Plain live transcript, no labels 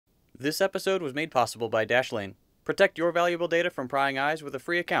This episode was made possible by Dashlane. Protect your valuable data from prying eyes with a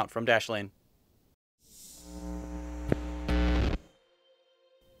free account from Dashlane.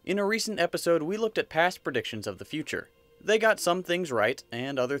 In a recent episode, we looked at past predictions of the future. They got some things right,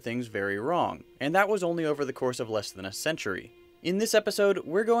 and other things very wrong, and that was only over the course of less than a century. In this episode,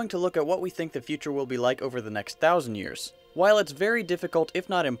 we're going to look at what we think the future will be like over the next 1,000 years. While it's very difficult, if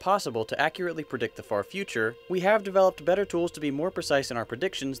not impossible, to accurately predict the far future, we have developed better tools to be more precise in our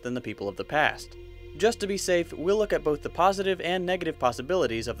predictions than the people of the past. Just to be safe, we'll look at both the positive and negative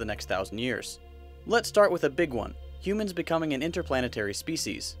possibilities of the next 1,000 years. Let's start with a big one: humans becoming an interplanetary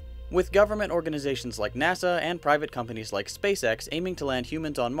species. With government organizations like NASA and private companies like SpaceX aiming to land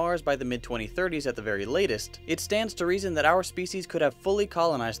humans on Mars by the mid-2030s at the very latest, it stands to reason that our species could have fully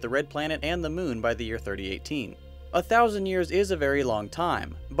colonized the Red Planet and the Moon by the year 3018. 1,000 years is a very long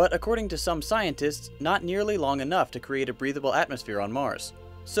time, but according to some scientists, not nearly long enough to create a breathable atmosphere on Mars.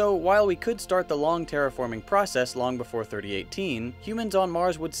 So while we could start the long terraforming process long before 3018, humans on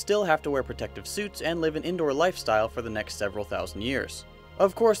Mars would still have to wear protective suits and live an indoor lifestyle for the next several thousand years.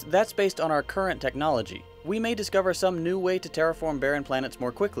 Of course, that's based on our current technology. We may discover some new way to terraform barren planets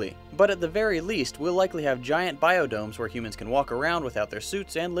more quickly, but at the very least, we'll likely have giant biodomes where humans can walk around without their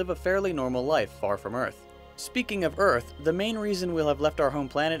suits and live a fairly normal life far from Earth. Speaking of Earth, the main reason we'll have left our home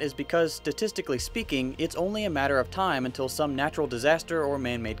planet is because, statistically speaking, it's only a matter of time until some natural disaster or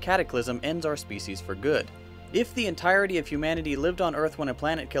man-made cataclysm ends our species for good. If the entirety of humanity lived on Earth when a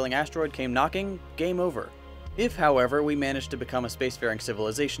planet-killing asteroid came knocking, game over. If, however, we managed to become a spacefaring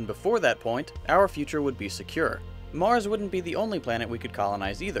civilization before that point, our future would be secure. Mars wouldn't be the only planet we could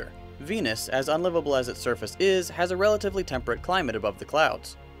colonize either. Venus, as unlivable as its surface is, has a relatively temperate climate above the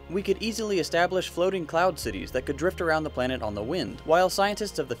clouds. We could easily establish floating cloud cities that could drift around the planet on the wind, while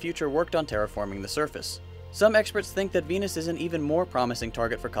scientists of the future worked on terraforming the surface. Some experts think that Venus is an even more promising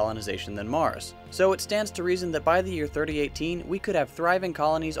target for colonization than Mars, so it stands to reason that by the year 3018 we could have thriving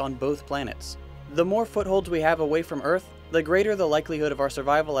colonies on both planets. The more footholds we have away from Earth, the greater the likelihood of our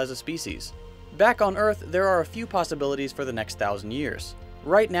survival as a species. Back on Earth, there are a few possibilities for the next 1,000 years.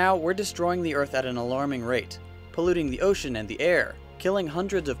 Right now, we're destroying the Earth at an alarming rate, polluting the ocean and the air, killing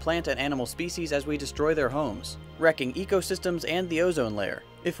hundreds of plant and animal species as we destroy their homes, wrecking ecosystems and the ozone layer.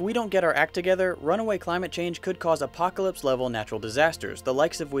 If we don't get our act together, runaway climate change could cause apocalypse-level natural disasters, the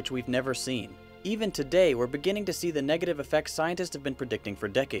likes of which we've never seen. Even today, we're beginning to see the negative effects scientists have been predicting for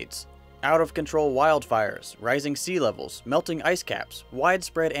decades. Out-of-control wildfires, rising sea levels, melting ice caps,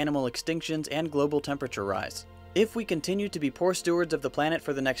 widespread animal extinctions, and global temperature rise. If we continue to be poor stewards of the planet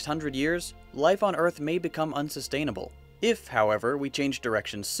for the next 100 years, life on Earth may become unsustainable. If, however, we change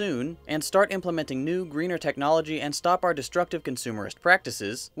direction soon, and start implementing new, greener technology and stop our destructive consumerist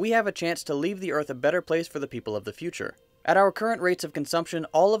practices, we have a chance to leave the Earth a better place for the people of the future. At our current rates of consumption,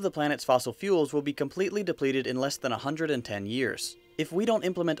 all of the planet's fossil fuels will be completely depleted in less than 110 years. If we don't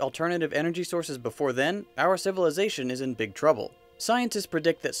implement alternative energy sources before then, our civilization is in big trouble. Scientists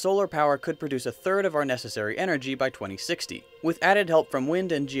predict that solar power could produce a third of our necessary energy by 2060. With added help from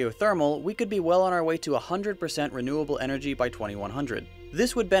wind and geothermal, we could be well on our way to 100% renewable energy by 2100.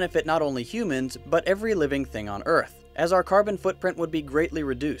 This would benefit not only humans, but every living thing on Earth, as our carbon footprint would be greatly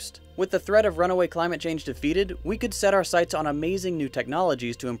reduced. With the threat of runaway climate change defeated, we could set our sights on amazing new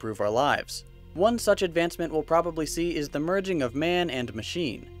technologies to improve our lives. One such advancement we'll probably see is the merging of man and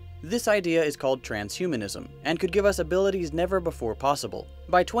machine. This idea is called transhumanism, and could give us abilities never before possible.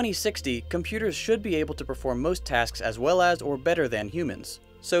 By 2060, computers should be able to perform most tasks as well as or better than humans.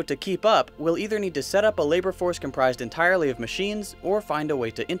 So to keep up, we'll either need to set up a labor force comprised entirely of machines, or find a way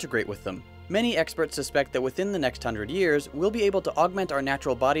to integrate with them. Many experts suspect that within the next 100 years, we'll be able to augment our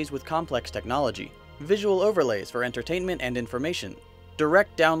natural bodies with complex technology, visual overlays for entertainment and information,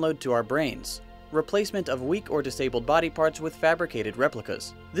 direct download to our brains, replacement of weak or disabled body parts with fabricated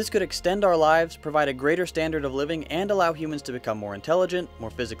replicas. This could extend our lives, provide a greater standard of living, and allow humans to become more intelligent, more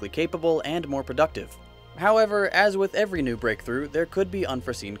physically capable, and more productive. However, as with every new breakthrough, there could be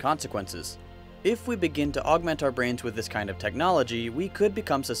unforeseen consequences. If we begin to augment our brains with this kind of technology, we could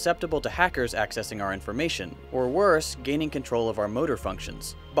become susceptible to hackers accessing our information, or worse, gaining control of our motor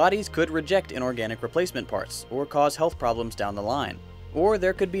functions. Bodies could reject inorganic replacement parts, or cause health problems down the line. Or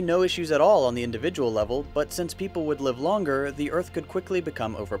there could be no issues at all on the individual level, but since people would live longer, the Earth could quickly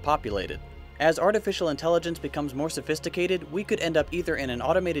become overpopulated. As artificial intelligence becomes more sophisticated, we could end up either in an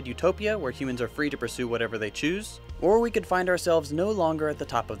automated utopia where humans are free to pursue whatever they choose, or we could find ourselves no longer at the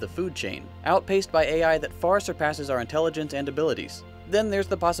top of the food chain, outpaced by AI that far surpasses our intelligence and abilities. Then there's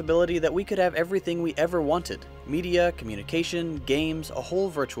the possibility that we could have everything we ever wanted: media, communication, games, a whole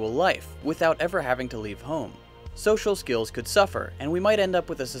virtual life, without ever having to leave home. Social skills could suffer, and we might end up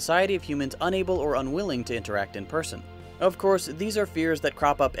with a society of humans unable or unwilling to interact in person. Of course, these are fears that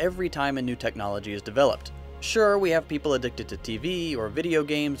crop up every time a new technology is developed. Sure, we have people addicted to TV or video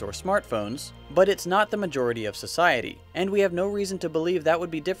games or smartphones, but it's not the majority of society, and we have no reason to believe that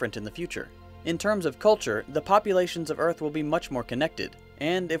would be different in the future. In terms of culture, the populations of Earth will be much more connected,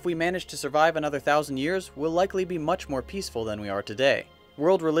 and if we manage to survive another 1,000 years, we'll likely be much more peaceful than we are today.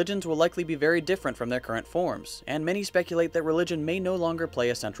 World religions will likely be very different from their current forms, and many speculate that religion may no longer play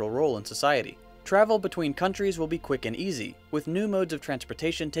a central role in society. Travel between countries will be quick and easy, with new modes of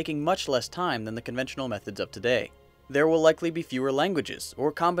transportation taking much less time than the conventional methods of today. There will likely be fewer languages,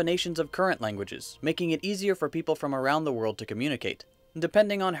 or combinations of current languages, making it easier for people from around the world to communicate.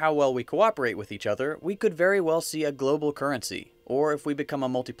 Depending on how well we cooperate with each other, we could very well see a global currency, or if we become a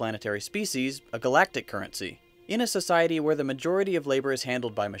multiplanetary species, a galactic currency. In a society where the majority of labor is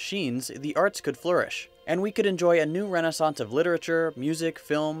handled by machines, the arts could flourish, and we could enjoy a new renaissance of literature, music,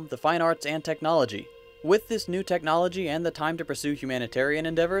 film, the fine arts, and technology. With this new technology and the time to pursue humanitarian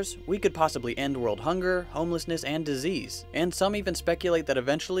endeavors, we could possibly end world hunger, homelessness, and disease, and some even speculate that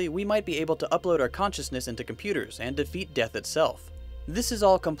eventually we might be able to upload our consciousness into computers and defeat death itself. This is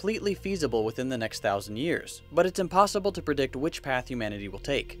all completely feasible within the next 1,000 years, but it's impossible to predict which path humanity will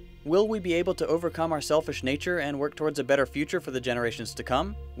take. Will we be able to overcome our selfish nature and work towards a better future for the generations to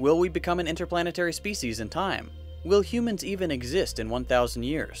come? Will we become an interplanetary species in time? Will humans even exist in 1,000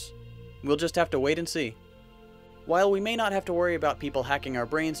 years? We'll just have to wait and see. While we may not have to worry about people hacking our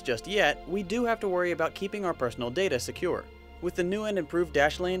brains just yet, we do have to worry about keeping our personal data secure. With the new and improved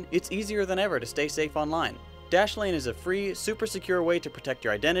Dashlane, it's easier than ever to stay safe online. Dashlane is a free, super secure way to protect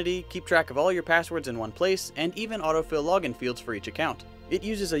your identity, keep track of all your passwords in one place, and even autofill login fields for each account. It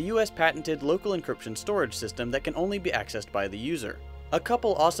uses a US patented local encryption storage system that can only be accessed by the user. A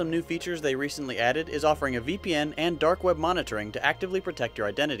couple awesome new features they recently added is offering a VPN and dark web monitoring to actively protect your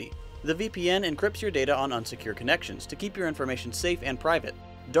identity. The VPN encrypts your data on unsecure connections to keep your information safe and private.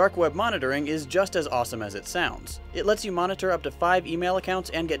 Dark web monitoring is just as awesome as it sounds. It lets you monitor up to 5 email accounts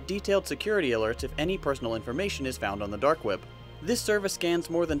and get detailed security alerts if any personal information is found on the dark web. This service scans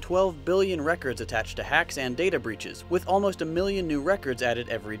more than 12 billion records attached to hacks and data breaches, with almost 1 million new records added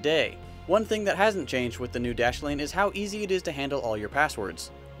every day. One thing that hasn't changed with the new Dashlane is how easy it is to handle all your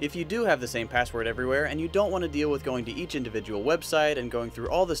passwords. If you do have the same password everywhere and you don't want to deal with going to each individual website and going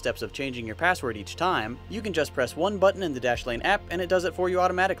through all the steps of changing your password each time, you can just press one button in the Dashlane app and it does it for you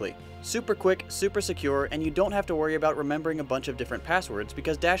automatically. Super quick, super secure, and you don't have to worry about remembering a bunch of different passwords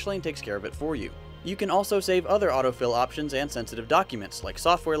because Dashlane takes care of it for you. You can also save other autofill options and sensitive documents like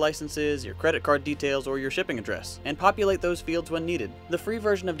software licenses, your credit card details, or your shipping address, and populate those fields when needed. The free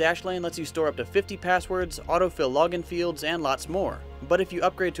version of Dashlane lets you store up to 50 passwords, autofill login fields, and lots more. But if you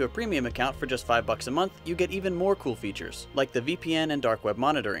upgrade to a premium account for just $5 a month, you get even more cool features, like the VPN and dark web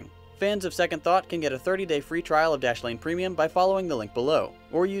monitoring. Fans of Second Thought can get a 30-day free trial of Dashlane Premium by following the link below,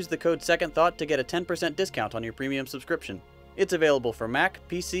 or use the code SECONDTHOUGHT to get a 10% discount on your premium subscription. It's available for Mac,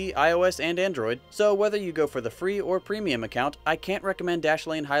 PC, iOS, and Android, so whether you go for the free or premium account, I can't recommend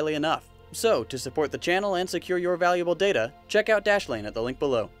Dashlane highly enough. So, to support the channel and secure your valuable data, check out Dashlane at the link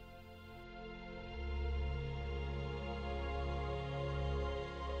below.